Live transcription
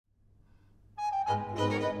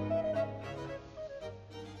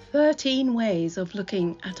13 Ways of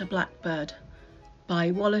Looking at a Blackbird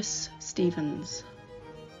by Wallace Stevens.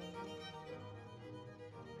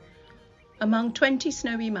 Among 20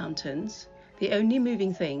 snowy mountains, the only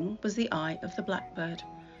moving thing was the eye of the blackbird.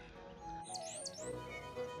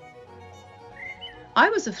 I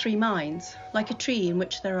was of three minds, like a tree in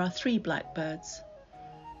which there are three blackbirds.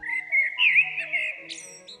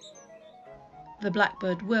 The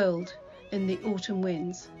blackbird whirled in the autumn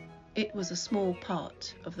winds. It was a small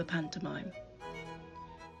part of the pantomime.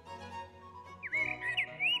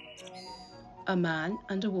 A man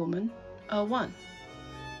and a woman are one.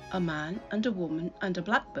 A man and a woman and a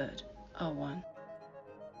blackbird are one.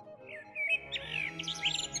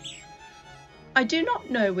 I do not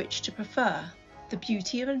know which to prefer, the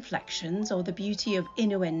beauty of inflections or the beauty of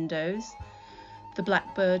innuendos, the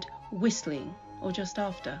blackbird whistling or just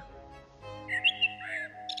after.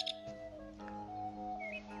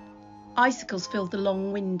 Icicles filled the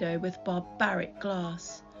long window with barbaric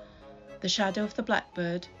glass. The shadow of the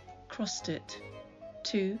blackbird crossed it,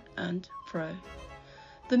 to and fro.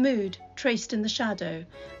 The mood traced in the shadow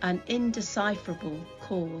an indecipherable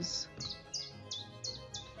cause.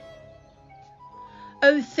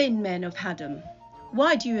 O thin men of Haddam,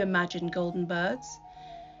 why do you imagine golden birds?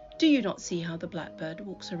 Do you not see how the blackbird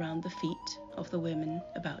walks around the feet of the women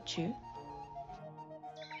about you?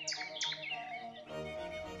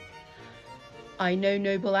 I know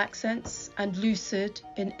noble accents and lucid,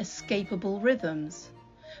 inescapable rhythms,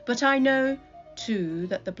 but I know, too,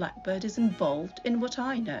 that the blackbird is involved in what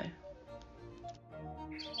I know.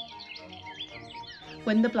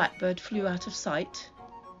 When the blackbird flew out of sight,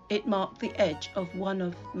 it marked the edge of one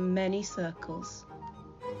of many circles.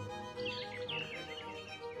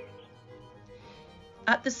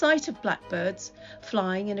 At the sight of blackbirds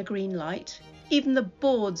flying in a green light, even the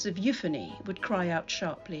boards of euphony would cry out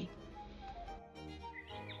sharply.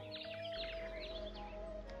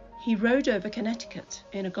 He rode over Connecticut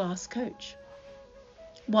in a glass coach.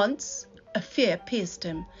 Once a fear pierced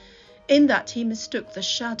him, in that he mistook the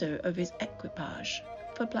shadow of his equipage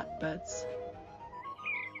for blackbirds.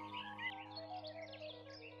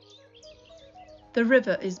 The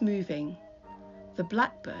river is moving. The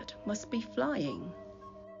blackbird must be flying.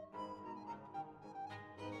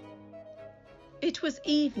 It was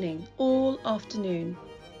evening all afternoon.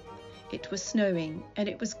 It was snowing, and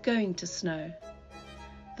it was going to snow.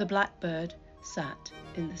 The blackbird sat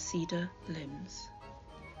in the cedar limbs.